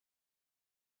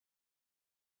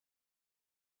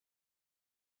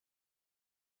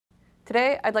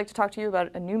Today, I'd like to talk to you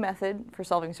about a new method for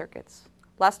solving circuits.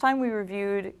 Last time we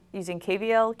reviewed using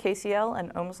KVL, KCL,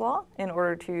 and Ohm's law in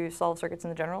order to solve circuits in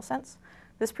the general sense.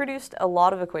 This produced a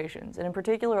lot of equations, and in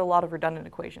particular a lot of redundant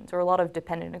equations, or a lot of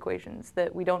dependent equations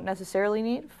that we don't necessarily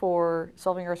need for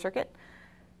solving our circuit.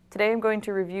 Today I'm going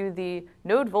to review the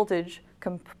node voltage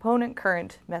component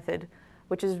current method,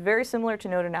 which is very similar to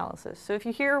node analysis. So if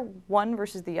you hear one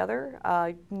versus the other,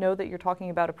 know that you're talking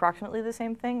about approximately the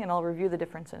same thing, and I'll review the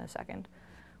difference in a second.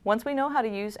 Once we know how to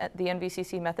use the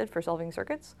NVCC method for solving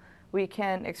circuits, we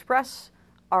can express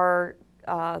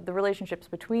the relationships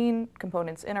between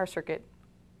components in our circuit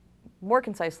more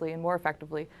concisely and more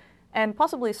effectively, and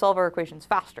possibly solve our equations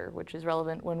faster, which is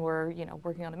relevant when we're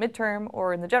working on a midterm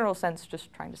or in the general sense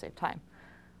just trying to save time.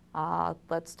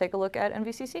 Let's take a look at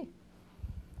NVCC.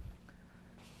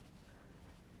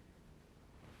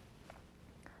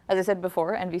 As I said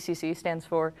before, NVCC stands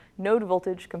for node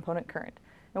voltage component current.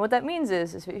 And what that means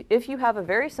is if you have a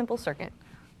very simple circuit,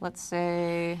 let's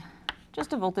say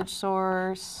just a voltage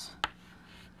source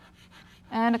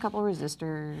and a couple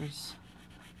resistors,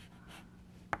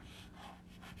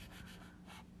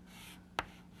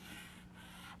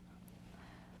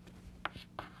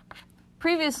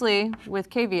 previously with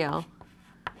KVL,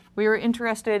 we were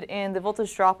interested in the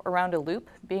voltage drop around a loop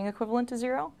being equivalent to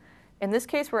 0. In this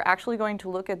case, we're actually going to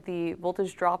look at the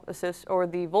voltage drop or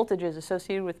the voltages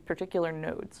associated with particular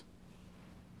nodes.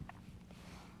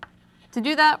 To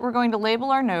do that, we're going to label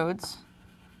our nodes,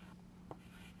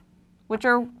 which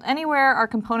are anywhere our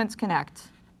components connect.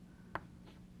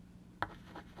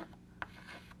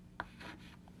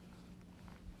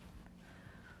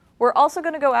 We're also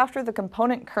going to go after the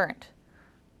component current.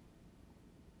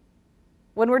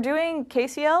 When we're doing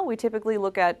KCL, we typically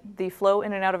look at the flow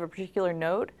in and out of a particular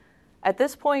node. At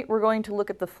this point, we're going to look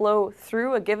at the flow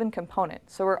through a given component.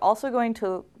 So we're also going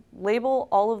to label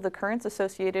all of the currents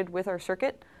associated with our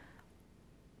circuit.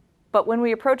 But when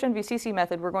we approach NVCC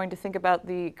method, we're going to think about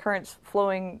the currents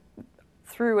flowing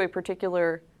through a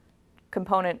particular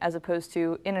component as opposed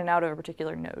to in and out of a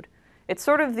particular node. It's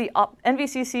sort of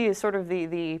NVCC is sort of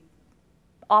the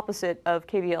opposite of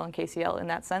KVL and KCL in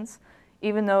that sense,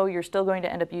 even though you're still going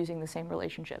to end up using the same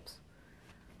relationships.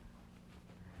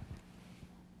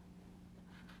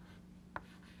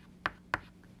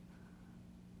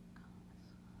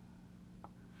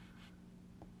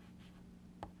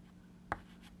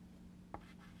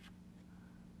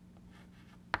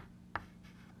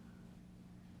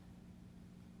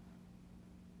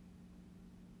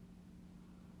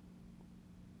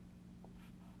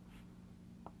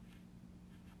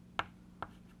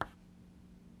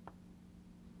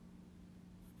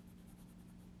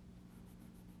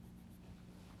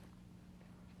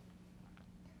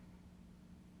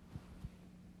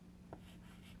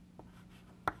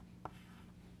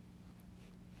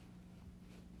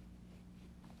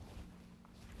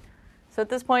 So at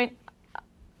this point,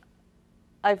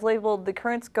 I've labeled the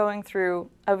currents going through,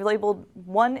 I've labeled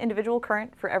one individual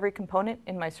current for every component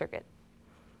in my circuit.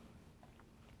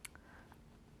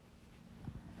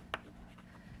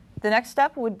 The next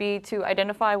step would be to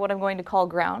identify what I'm going to call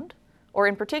ground, or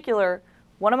in particular,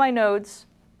 one of my nodes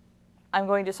I'm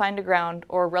going to assign to ground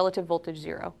or relative voltage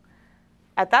 0.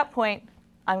 At that point,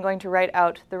 I'm going to write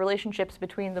out the relationships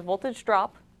between the voltage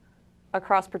drop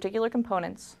across particular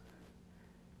components,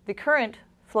 the current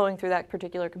flowing through that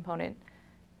particular component,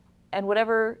 and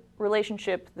whatever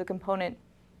relationship the component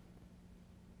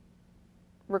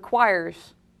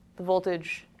requires the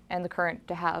voltage and the current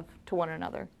to have to one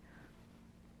another.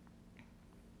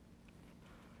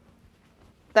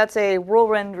 That's a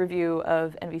whirlwind review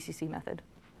of NVCC method.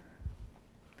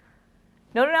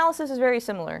 Node analysis is very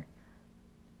similar.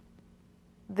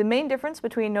 The main difference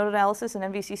between node analysis and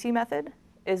NVCC method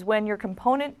is when your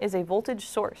component is a voltage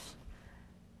source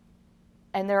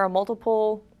and there are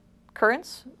multiple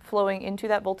currents flowing into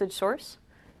that voltage source,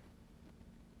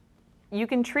 you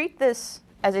can treat this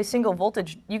as a single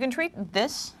voltage. You can treat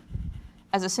this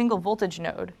as a single voltage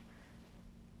node,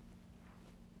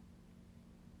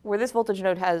 where this voltage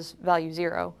node has value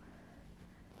 0,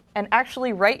 and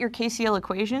actually write your KCL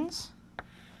equations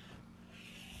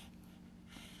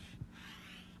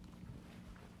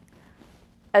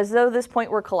as though this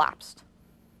point were collapsed.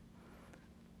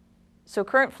 So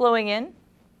current flowing in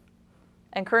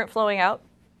and current flowing out,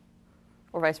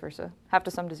 or vice versa, have to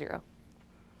sum to 0.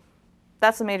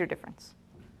 That's the major difference.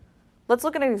 Let's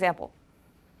look at an example.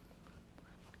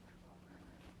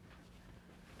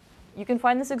 You can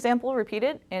find this example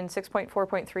repeated in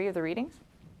 6.4.3 of the readings.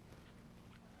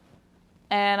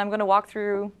 And I'm going to walk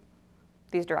through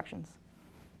these directions.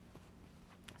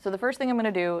 So the first thing I'm going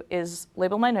to do is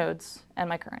label my nodes and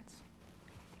my currents.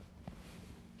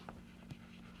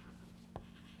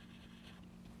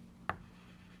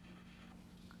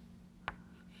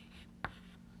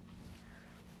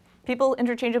 People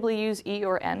interchangeably use E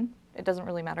or N. It doesn't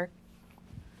really matter.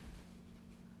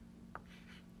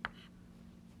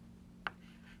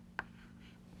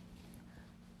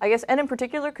 I guess N in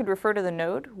particular could refer to the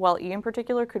node, while E in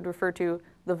particular could refer to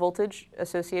the voltage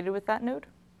associated with that node.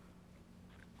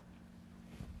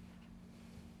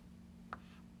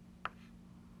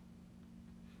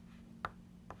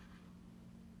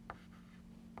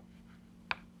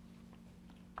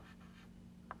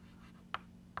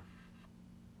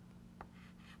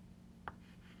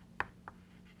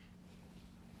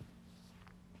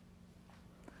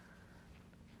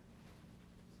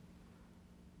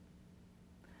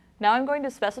 Now I'm going to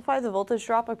specify the voltage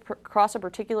drop across a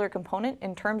particular component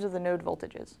in terms of the node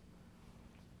voltages.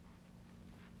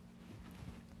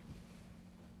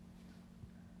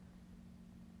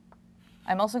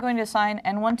 I'm also going to assign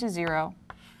N1 to 0,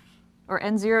 or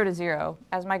N0 to 0,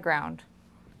 as my ground.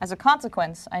 As a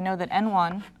consequence, I know that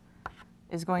N1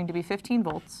 is going to be 15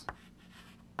 volts.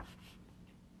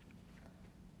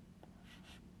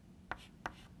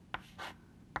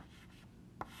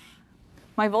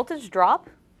 My voltage drop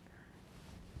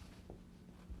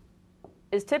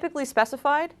is typically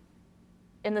specified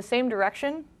in the same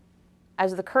direction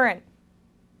as the current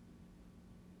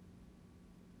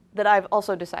that I've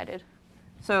also decided.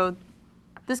 So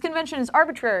this convention is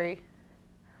arbitrary,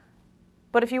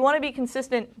 but if you want to be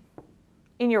consistent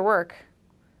in your work,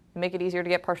 and make it easier to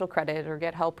get partial credit or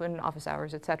get help in office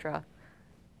hours, etc.,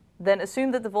 then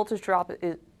assume that the voltage drop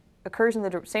occurs in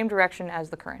the same direction as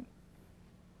the current.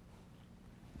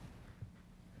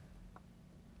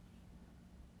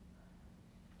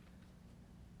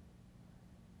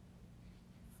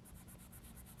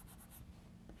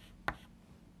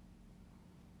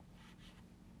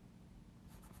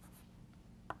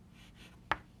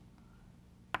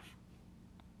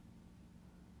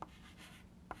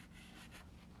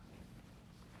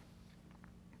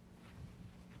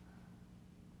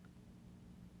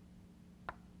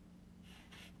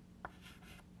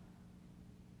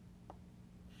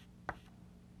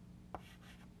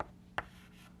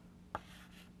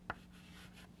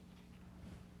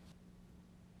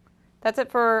 That's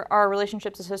it for our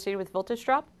relationships associated with voltage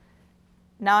drop.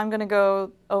 Now I'm going to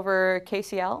go over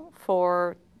KCL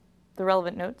for the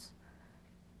relevant nodes.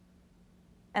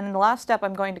 And in the last step,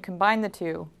 I'm going to combine the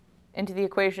two into the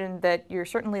equation that you're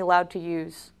certainly allowed to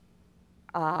use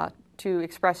to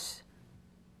express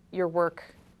your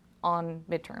work on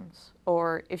midterms.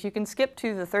 Or if you can skip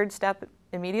to the third step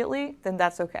immediately, then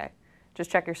that's okay.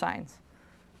 Just check your signs.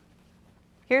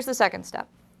 Here's the second step.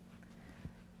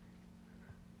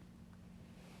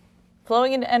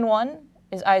 Flowing into N1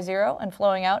 is I0, and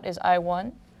flowing out is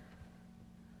I1.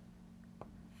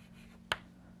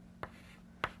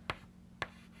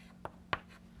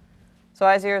 So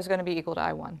I0 is going to be equal to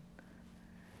I1.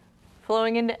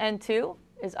 Flowing into N2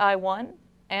 is I1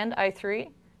 and I3,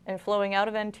 and flowing out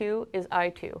of N2 is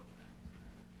I2.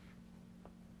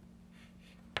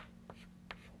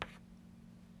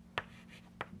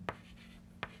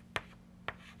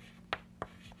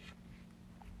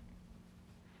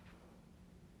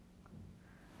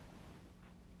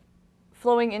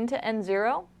 Flowing into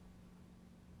N0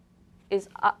 is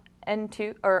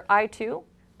N2 or I2,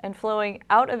 and flowing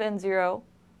out of N0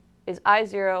 is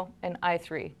I0 and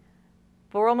I3.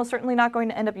 But we're almost certainly not going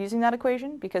to end up using that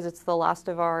equation because it's the last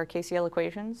of our KCL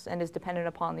equations and is dependent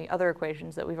upon the other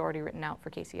equations that we've already written out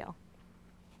for KCL.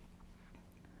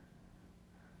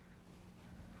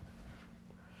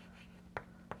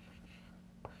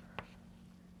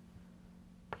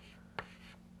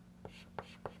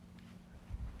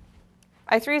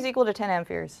 I3 is equal to 10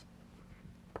 amperes.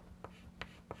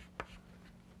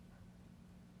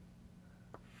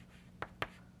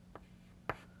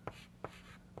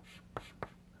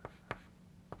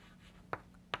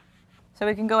 So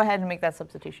we can go ahead and make that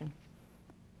substitution.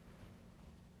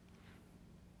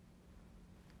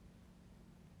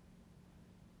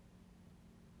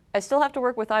 I still have to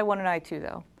work with I1 and I2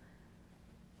 though.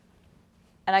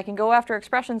 And I can go after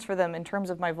expressions for them in terms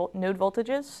of my node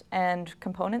voltages and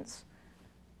components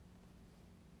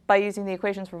by using the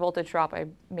equations for voltage drop I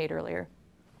made earlier.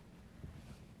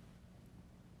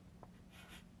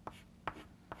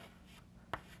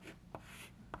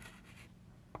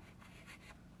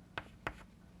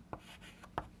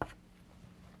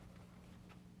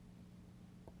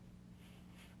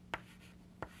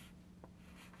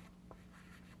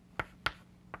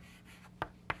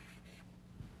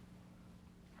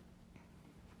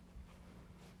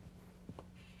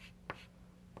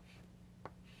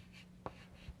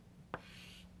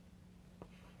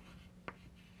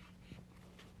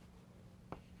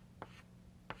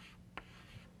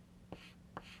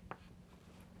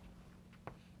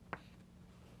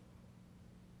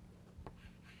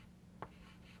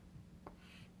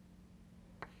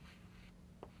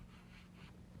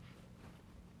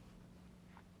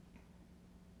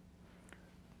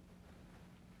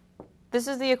 This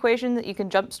is the equation that you can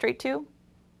jump straight to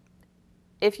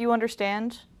if you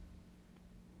understand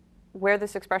where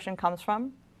this expression comes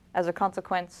from as a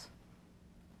consequence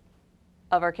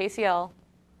of our KCL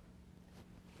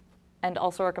and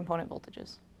also our component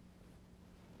voltages.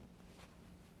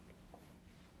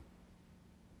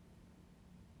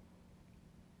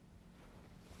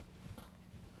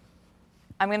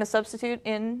 I'm going to substitute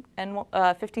in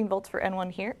 15 volts for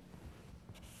N1 here.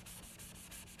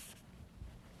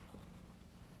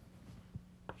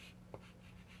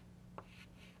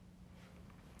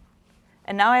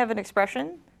 And now I have an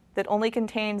expression that only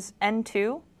contains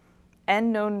N2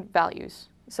 and known values,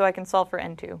 so I can solve for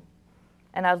N2.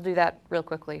 And I'll do that real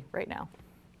quickly right now.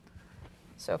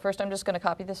 So first I'm just going to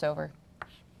copy this over.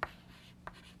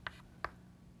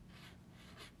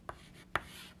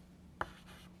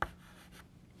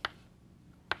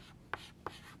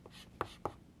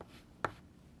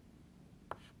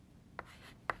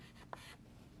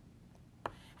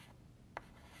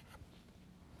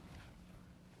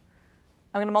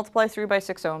 I'm going to multiply through by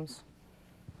 6 ohms.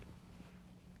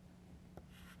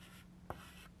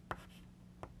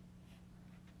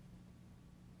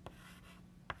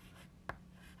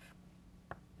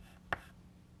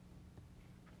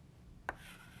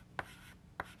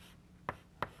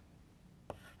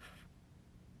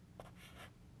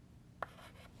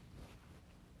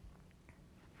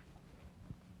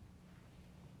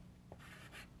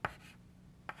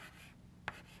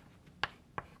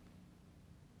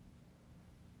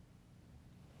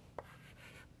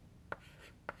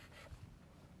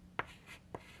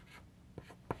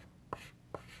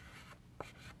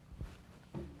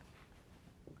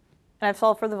 And I've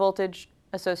solved for the voltage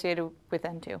associated with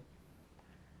N2.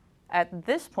 At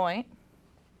this point,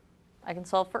 I can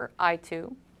solve for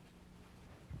I2.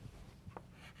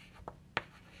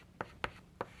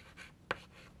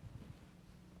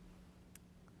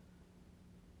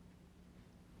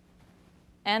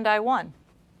 And I1.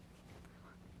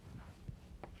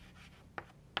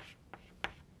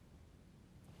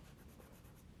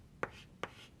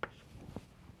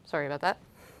 Sorry about that.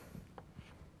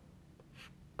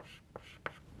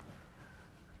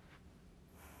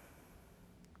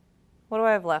 What do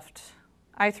I have left?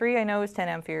 I3 I know is 10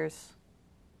 amperes.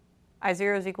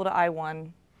 I0 is equal to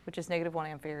I1, which is negative 1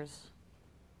 amperes.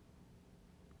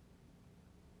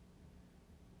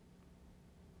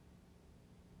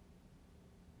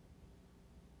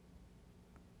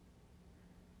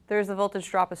 There's the voltage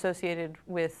drop associated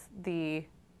with the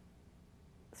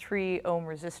 3 ohm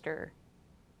resistor,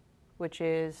 which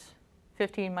is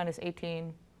 15 minus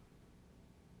 18,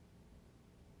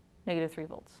 negative 3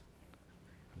 volts.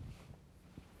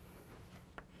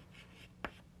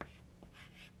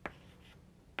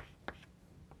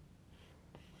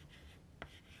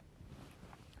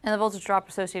 And the voltage drop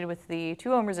associated with the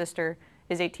 2 ohm resistor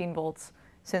is 18 volts,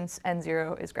 since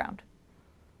N0 is ground.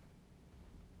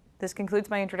 This concludes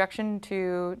my introduction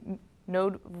to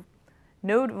node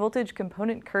voltage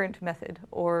component current method,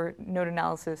 or node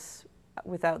analysis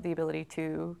without the ability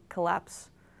to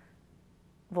collapse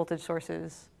voltage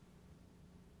sources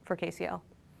for KCL.